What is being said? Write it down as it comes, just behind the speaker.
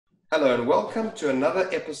Hello and welcome to another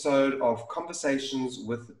episode of Conversations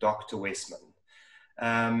with Dr. Westman.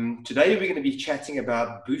 Today we're going to be chatting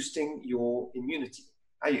about boosting your immunity.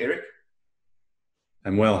 Hey, Eric.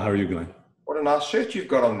 I'm well. How are you going? What a nice shirt you've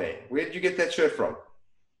got on there. Where did you get that shirt from?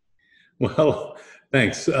 Well,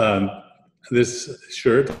 thanks. This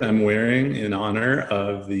shirt I'm wearing in honor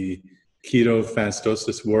of the Keto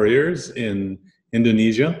Fastosis warriors in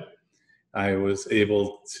Indonesia. I was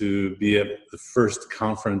able to be at the first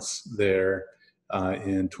conference there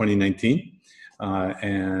in 2019.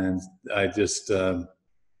 And I just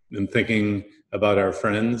been thinking about our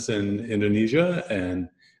friends in Indonesia and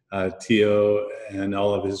Tio and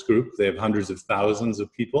all of his group. They have hundreds of thousands of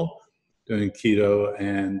people doing keto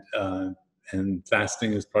and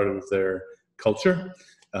fasting as part of their culture.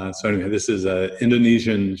 So anyway, this is an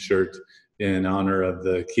Indonesian shirt in honor of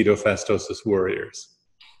the Keto Fastosis warriors.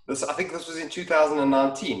 I think this was in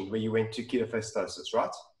 2019 where you went to ketofastosis, right?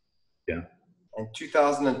 Yeah. In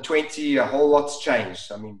 2020, a whole lot's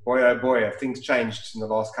changed. I mean, boy, oh boy, have things changed in the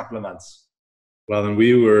last couple of months. Well, and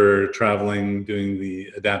we were traveling doing the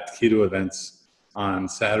Adapt Keto events on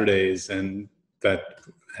Saturdays, and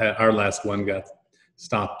our last one got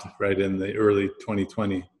stopped right in the early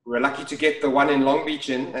 2020. We were lucky to get the one in Long Beach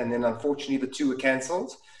in, and then unfortunately the two were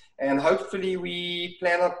cancelled. And hopefully we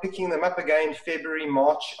plan on picking them up again February,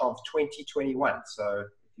 March of 2021. So if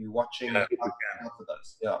you're watching, out for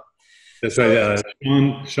those. Yeah. That's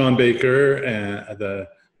right. Sean Baker, the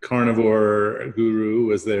carnivore guru,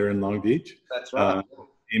 was there in Long Beach. That's right.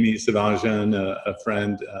 Amy Savajan, a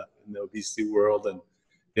friend in the obesity world. And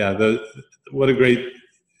yeah, what a great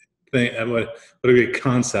thing, what a great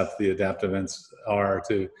concept the Adapt events are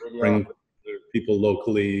to bring people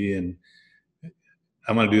locally, and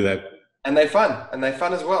I want to do that. And they're fun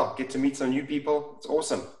as well. Get to meet some new people. It's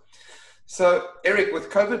awesome. So, Eric, with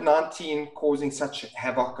COVID-19 causing such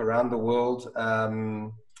havoc around the world,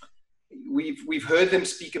 we've heard them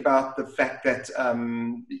speak about the fact that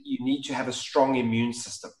you need to have a strong immune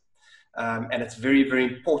system. And it's very, very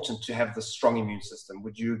important to have the strong immune system.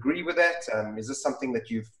 Would you agree with that? Is this something that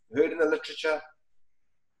you've heard in the literature?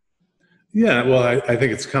 Yeah, well, I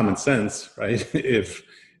think it's common sense, right? If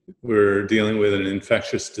we're dealing with an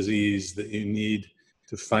infectious disease that you need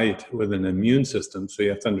to fight with an immune system. So you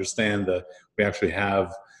have to understand that we actually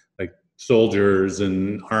have like soldiers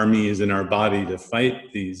and armies in our body to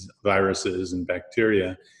fight these viruses and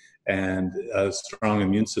bacteria. And a strong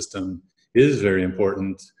immune system is very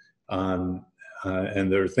important. And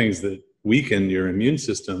there are things that weaken your immune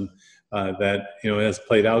system that, has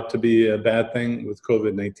played out to be a bad thing with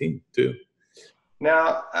COVID-19 too.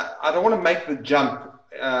 Now, I don't want to make the jump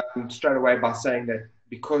straight away by saying that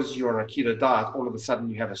because you're on a keto diet, all of a sudden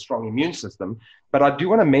you have a strong immune system. But I do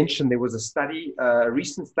want to mention there was a study, a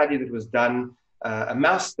recent study that was done, a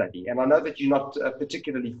mouse study. And I know that you're not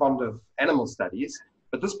particularly fond of animal studies,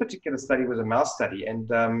 but this particular study was a mouse study. And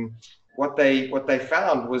what they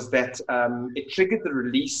found was that it triggered the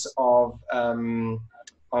release of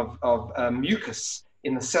mucus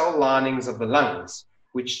in the cell linings of the lungs,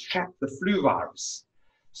 which trap the flu virus.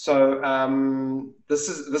 So this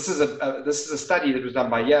is a study that was done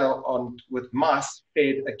by Yale with mice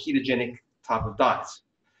fed a ketogenic type of diet.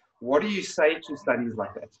 What do you say to studies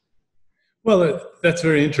like that? Well, that's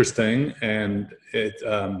very interesting, and it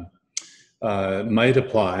might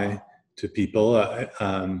apply to people. I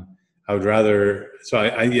would rather. So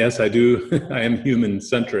yes, I do. I am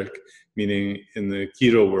human-centric, meaning in the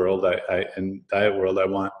keto world and diet world, I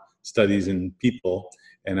want studies in people.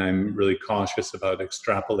 And I'm really cautious about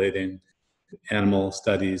extrapolating animal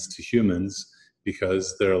studies to humans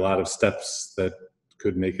because there are a lot of steps that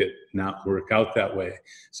could make it not work out that way.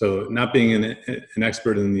 So not being an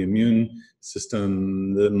expert in the immune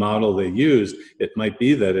system, the model they used, it might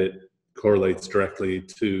be that it correlates directly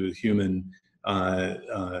to human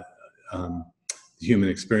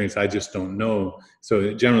experience. I just don't know.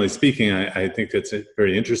 So generally speaking, I think that's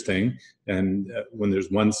very interesting. And when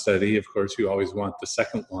there's one study, of course, you always want the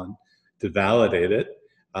second one to validate it,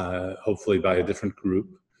 hopefully by a different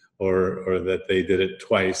group or that they did it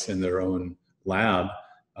twice in their own lab.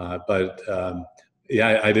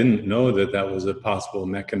 Yeah, I didn't know that was a possible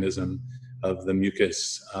mechanism of the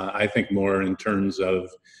mucus. I think more in terms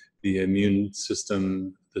of the immune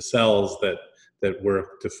system, the cells that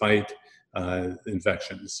work to fight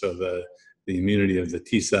infections. So the immunity of the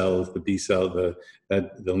T cells, the B cell, the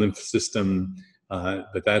lymph system.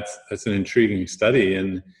 But that's an intriguing study,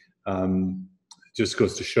 and just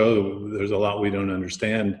goes to show there's a lot we don't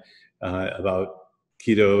understand about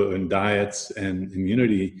keto and diets and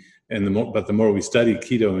immunity. And the more we study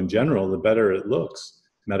keto in general, the better it looks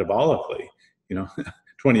metabolically.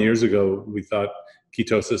 20 years ago, we thought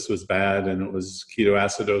ketosis was bad and it was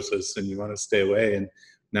ketoacidosis and you want to stay away. And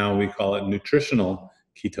now we call it nutritional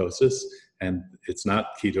ketosis, and it's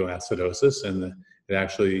not ketoacidosis. And it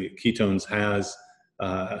actually, ketones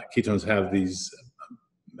have these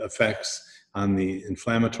effects on the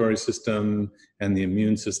inflammatory system and the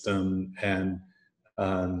immune system. And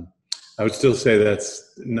I would still say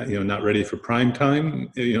that's not ready for prime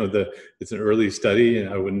time. It's an early study, and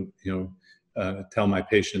I wouldn't tell my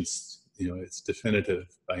patients it's definitive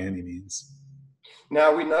by any means.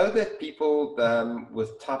 Now, we know that people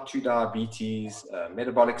with type 2 diabetes,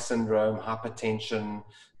 metabolic syndrome, hypertension,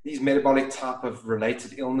 these metabolic type of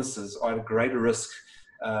related illnesses are at a greater risk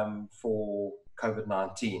for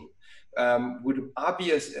COVID-19. Would I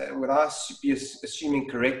be assuming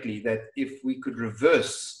correctly that if we could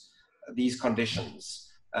reverse these conditions,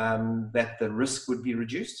 that the risk would be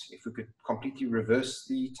reduced? If we could completely reverse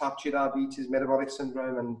the type 2 diabetes, metabolic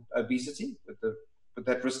syndrome, and obesity, would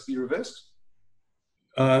that risk be reversed?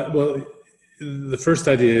 Well, the first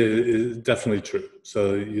idea is definitely true.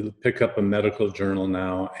 So you pick up a medical journal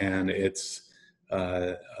now, and it's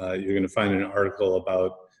you're going to find an article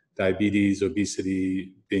about diabetes,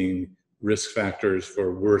 obesity being risk factors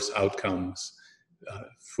for worse outcomes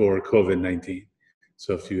for COVID-19.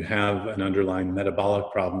 So if you have an underlying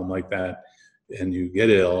metabolic problem like that, and you get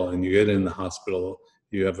ill and you get in the hospital,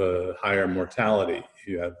 you have a higher mortality,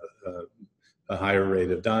 you have a higher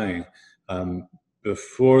rate of dying.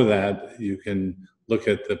 Before that, you can look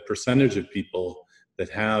at the percentage of people that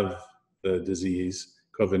have the disease,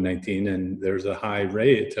 COVID-19, and there's a high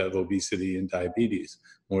rate of obesity and diabetes,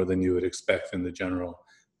 more than you would expect in the general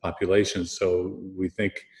population. So we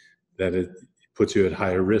think that it puts you at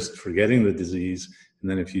higher risk for getting the disease.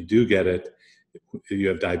 And then if you do get it, if you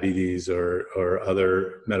have diabetes or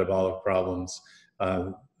other metabolic problems,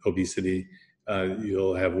 obesity,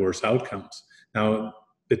 you'll have worse outcomes. Now,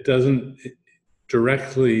 it doesn't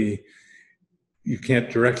you can't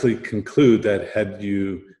directly conclude that had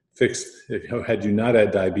you not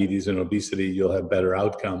had diabetes and obesity, you'll have better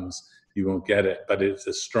outcomes. You won't get it, but it's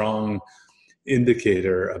a strong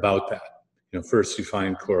indicator about that. First you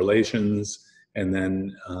find correlations, and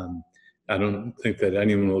then I don't think that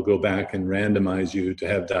anyone will go back and randomize you to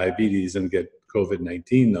have diabetes and get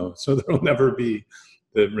COVID-19 though. So there'll never be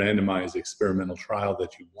the randomized experimental trial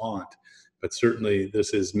that you want. But certainly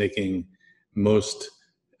this is making most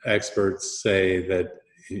experts say that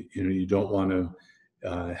you don't want to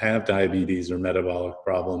have diabetes or metabolic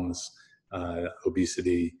problems,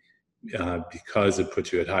 obesity, because it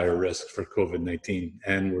puts you at higher risk for COVID-19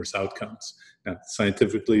 and worse outcomes. Now,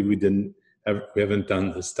 scientifically, we haven't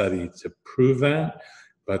done the study to prove that,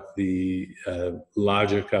 but the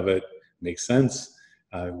logic of it makes sense.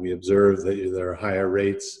 We observe that there are higher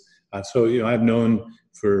rates. So I've known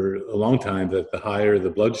for a long time that the higher the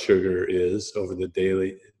blood sugar is over the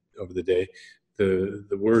day,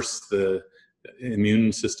 the worse the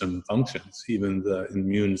immune system functions. Even the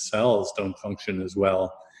immune cells don't function as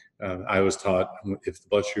well. I was taught if the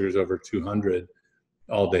blood sugar is over 200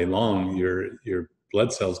 all day long, your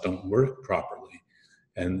blood cells don't work properly,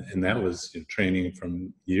 and that was training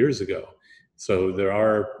from years ago. So there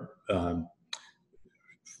are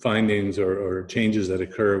findings or changes that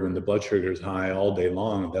occur when the blood sugar is high all day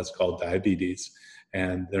long. That's called diabetes,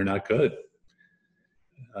 and they're not good.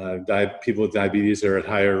 People with diabetes are at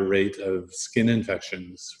higher rate of skin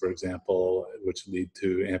infections, for example, which lead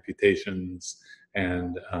to amputations.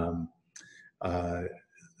 And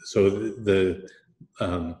so the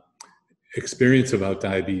experience about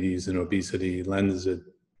diabetes and obesity lends it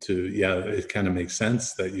to, it kind of makes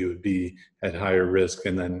sense that you would be at higher risk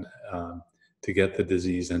and then to get the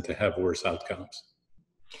disease and to have worse outcomes.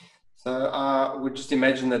 So I would just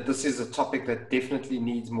imagine that this is a topic that definitely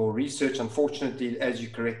needs more research. Unfortunately, as you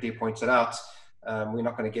correctly pointed out, we're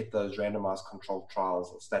not going to get those randomized controlled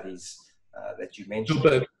trials or studies that you mentioned.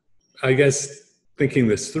 But I guess thinking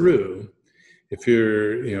this through, if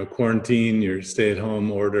you're quarantine, your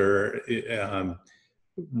stay-at-home order,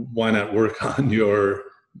 why not work on your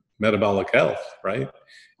metabolic health, right?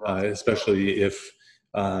 Especially if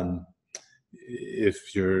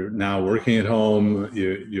you're now working at home,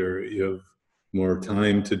 you have more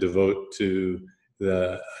time to devote to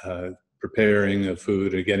the preparing of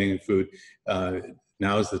food or getting food.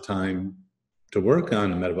 Now is the time to work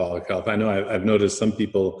on metabolic health. I know I've noticed some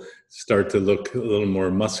people start to look a little more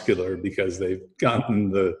muscular because they've gotten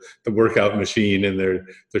the workout machine and they're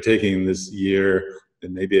taking this year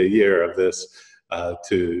and maybe a year of this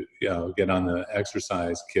to get on the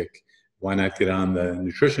exercise kick. Why not get on the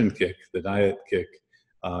nutrition kick, the diet kick,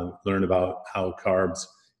 learn about how carbs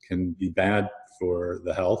can be bad for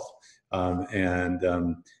the health.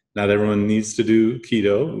 Not everyone needs to do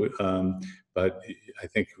keto, but I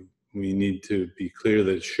think we need to be clear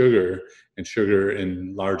that sugar and sugar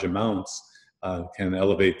in large amounts can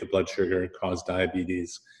elevate the blood sugar, cause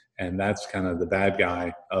diabetes, and that's kind of the bad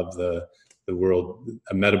guy of the world,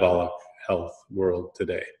 a metabolic health world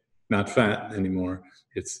today. Not fat anymore;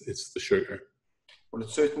 it's the sugar. Well, it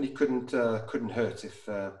certainly couldn't hurt if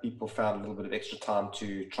people found a little bit of extra time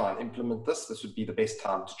to try and implement this. This would be the best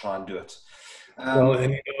time to try and do it. Well,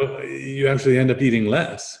 and you actually end up eating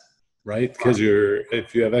less, right? Because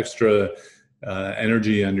if you have extra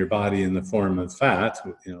energy on your body in the form of fat,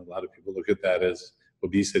 a lot of people look at that as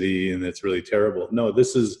obesity and it's really terrible. No,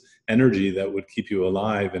 this is energy that would keep you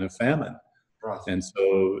alive in a famine. Right. And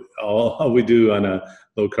so all we do on a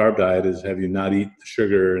low carb diet is have you not eat the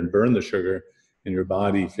sugar and burn the sugar, and your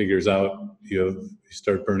body figures out you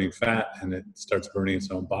start burning fat, and it starts burning its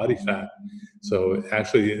own body fat. So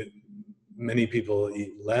actually, many people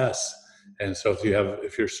eat less. And so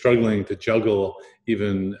if you're struggling to juggle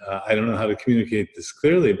even, I don't know how to communicate this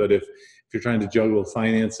clearly, but if you're trying to juggle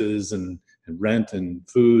finances and rent and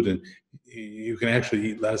food, and you can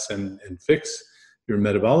actually eat less and fix your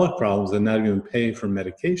metabolic problems and not even pay for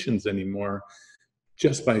medications anymore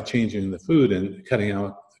just by changing the food and cutting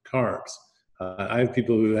out the carbs. I have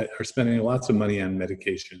people who are spending lots of money on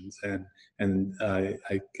medications, and I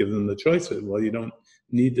give them the choice of, well, you don't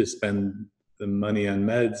need to spend the money on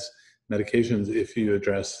medications if you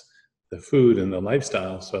address the food and the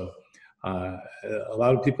lifestyle. So a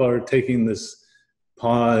lot of people are taking this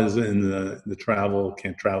pause in the travel,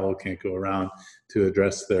 can't go around, to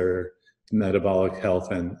address their metabolic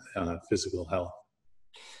health and physical health.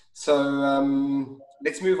 So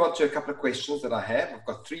let's move on to a couple of questions that I have. I've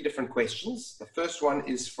got 3 different questions. The first one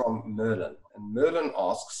is from Merlin. And Merlin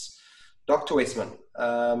asks, Dr. Westman,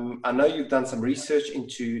 I know you've done some research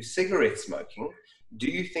into cigarette smoking. Do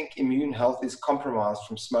you think immune health is compromised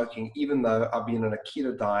from smoking, even though I've been on a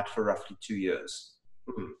keto diet for roughly 2 years?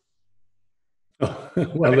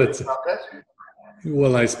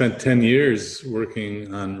 Well, I spent 10 years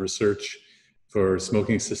working on research for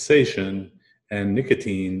smoking cessation and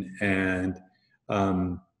nicotine, and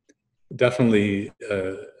definitely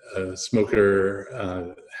a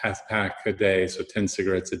smoker, half pack a day, so 10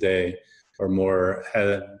 cigarettes a day or more,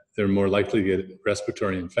 they're more likely to get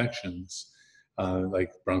respiratory infections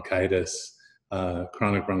like bronchitis,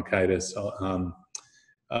 chronic bronchitis.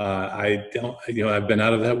 I don't, I've been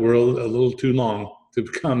out of that world a little too long to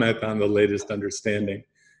comment on the latest understanding.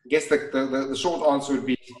 I guess the short answer would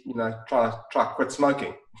be, try quit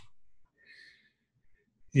smoking.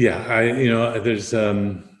 Yeah, there's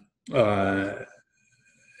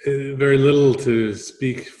very little to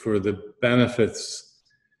speak for the benefits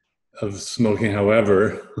of smoking.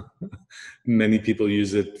 However, many people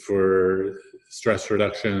use it for stress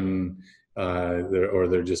reduction, or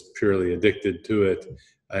they're just purely addicted to it.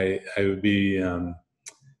 I would be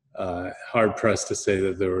hard pressed to say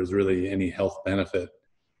that there was really any health benefit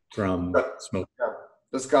from smoking. Yeah.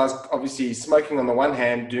 This guy's obviously smoking on the one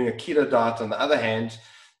hand, doing a keto diet on the other hand.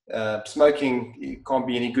 Smoking can't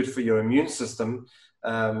be any good for your immune system,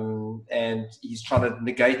 and he's trying to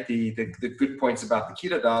negate the good points about the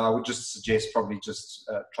keto diet. I would just suggest probably just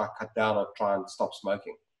try cut down or try and stop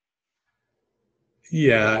smoking.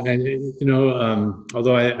 Yeah, and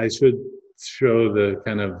although I should show the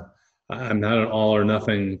kind of, I'm not an all or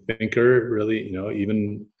nothing thinker, really,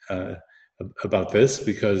 even about this,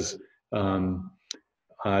 because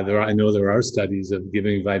I know there are studies of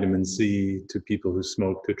giving vitamin C to people who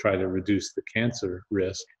smoke to try to reduce the cancer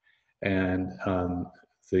risk, and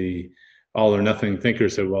the all or nothing thinker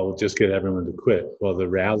said, well, we'll just get everyone to quit. Well, the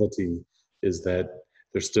reality is that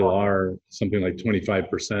there still are something like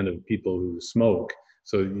 25% of people who smoke.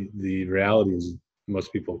 So the reality is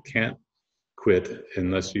most people can't quit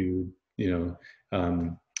unless you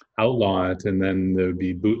outlaw it, and then there would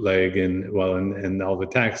be bootleg and all the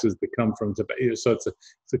taxes that come from tobacco. So it's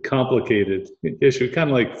a complicated issue, kind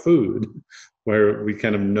of like food, where we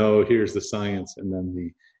kind of know here's the science and then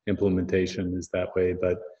the implementation is that way.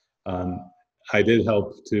 But I did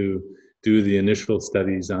help to do the initial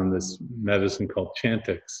studies on this medicine called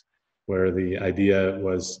Chantix, where the idea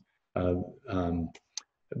was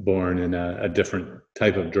born in a different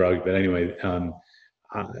type of drug. But anyway,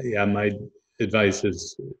 my advice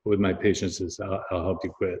is with my patients is I'll help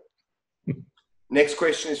you quit. Next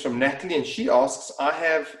question is from Natalie, and she asks,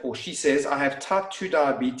 she says, I have type 2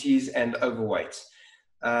 diabetes and overweight.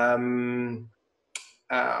 If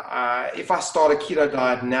I start a keto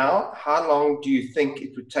diet now, how long do you think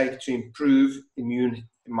it would take to improve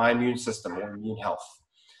my immune system or immune health?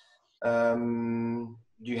 Do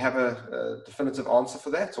you have a definitive answer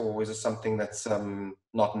for that, or is it something that's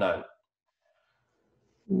not known?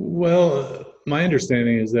 Well, my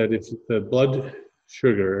understanding is that if the blood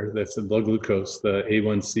sugar, that's the blood glucose, the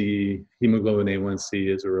A1C, hemoglobin A1C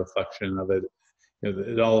is a reflection of it.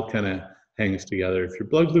 It all kind of hangs together. If your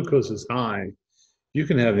blood glucose is high, you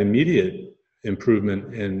can have immediate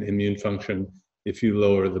improvement in immune function if you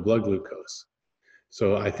lower the blood glucose.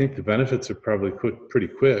 So I think the benefits are probably pretty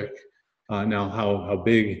quick. Now, how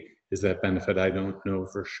big is that benefit? I don't know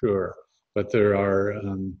for sure. But there are,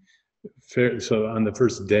 so on the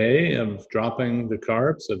first day of dropping the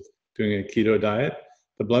carbs, of doing a keto diet,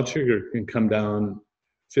 the blood sugar can come down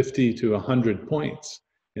 50 to 100 points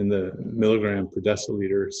in the milligram per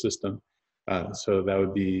deciliter system. So that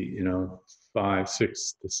would be, 5,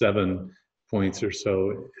 6 to 7 points or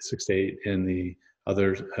so, 6 to 8 in the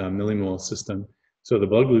other millimole system. So the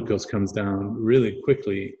blood glucose comes down really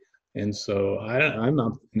quickly. And so I'm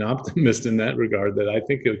an optimist in that regard, that I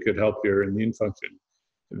think it could help your immune function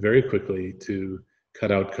very quickly to cut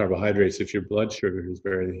out carbohydrates if your blood sugar is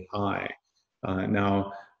very high.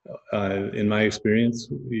 Now, in my experience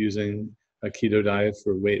using a keto diet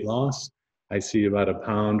for weight loss, I see about a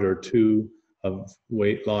pound or 2 of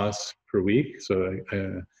weight loss per week. So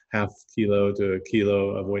a half kilo to a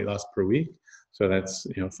kilo of weight loss per week. So that's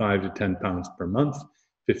 5 to 10 pounds per month,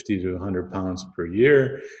 50 to 100 pounds per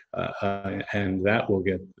year, and that will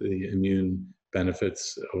get the immune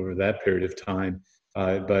benefits over that period of time.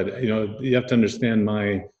 But you have to understand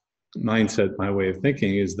my mindset, my way of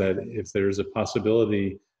thinking is that if there's a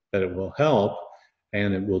possibility that it will help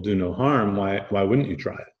and it will do no harm, why wouldn't you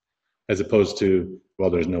try it? As opposed to, well,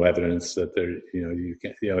 there's no evidence that there, you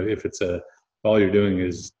can, if it's all you're doing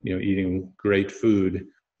is, eating great food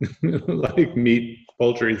like meat,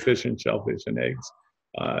 poultry, fish, and shellfish and eggs,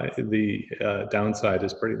 the downside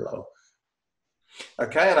is pretty low.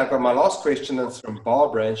 Okay, and I've got my last question. That's from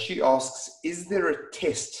Barbara, and she asks, is there a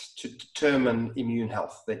test to determine immune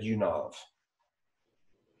health that you know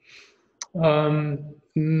of?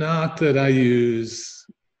 Not that I use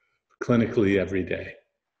clinically every day.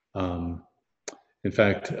 In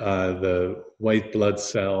fact, the white blood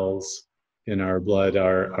cells in our blood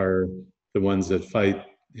are the ones that fight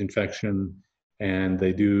infection, and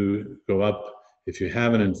they do go up if you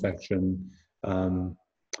have an infection.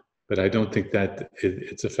 But I don't think that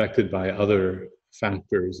it's affected by other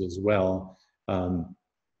factors as well.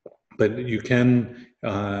 But you can,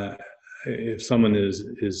 if someone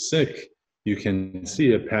is sick, you can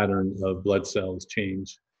see a pattern of blood cells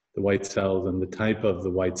change. The white cells and the type of the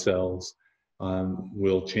white cells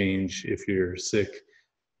will change if you're sick.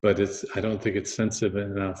 But I don't think it's sensitive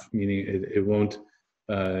enough, meaning it won't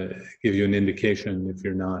give you an indication if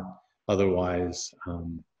you're not otherwise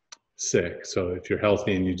sick. So if you're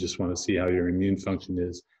healthy and you just want to see how your immune function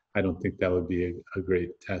is, I don't think that would be a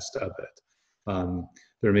great test of it.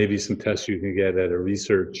 There may be some tests you can get at a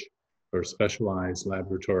research or specialized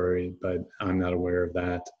laboratory, but I'm not aware of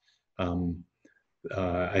that.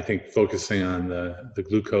 I think focusing on the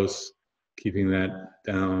glucose, keeping that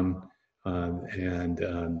down,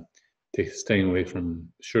 and staying away from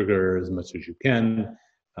sugar as much as you can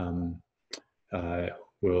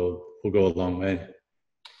will go a long way.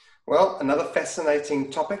 Well, another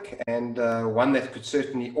fascinating topic, and one that could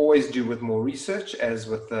certainly always do with more research, as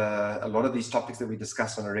with a lot of these topics that we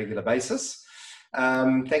discuss on a regular basis.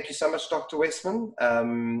 Thank you so much, Dr. Westman.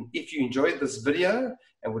 If you enjoyed this video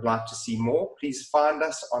and would like to see more, please find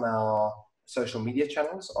us on our social media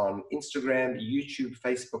channels on Instagram, YouTube,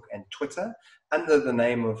 Facebook, and Twitter under the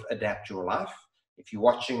name of Adapt Your Life. If you're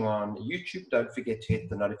watching on YouTube, don't forget to hit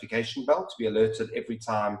the notification bell to be alerted every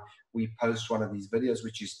time we post one of these videos,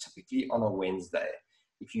 which is typically on a Wednesday.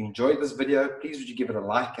 If you enjoyed this video, please would you give it a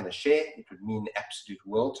like and a share. It would mean the absolute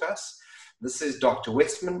world to us. This is Dr.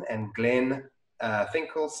 Westman and Glenn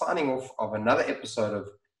Finkel signing off of another episode of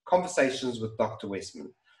Conversations with Dr.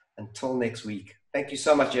 Westman. Until next week. Thank you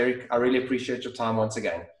so much, Eric. I really appreciate your time once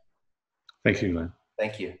again. Thank you, Glenn.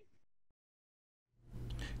 Thank you.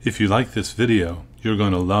 If you like this video, you're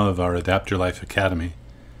going to love our Adapt Your Life Academy.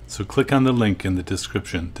 So click on the link in the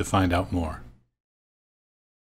description to find out more.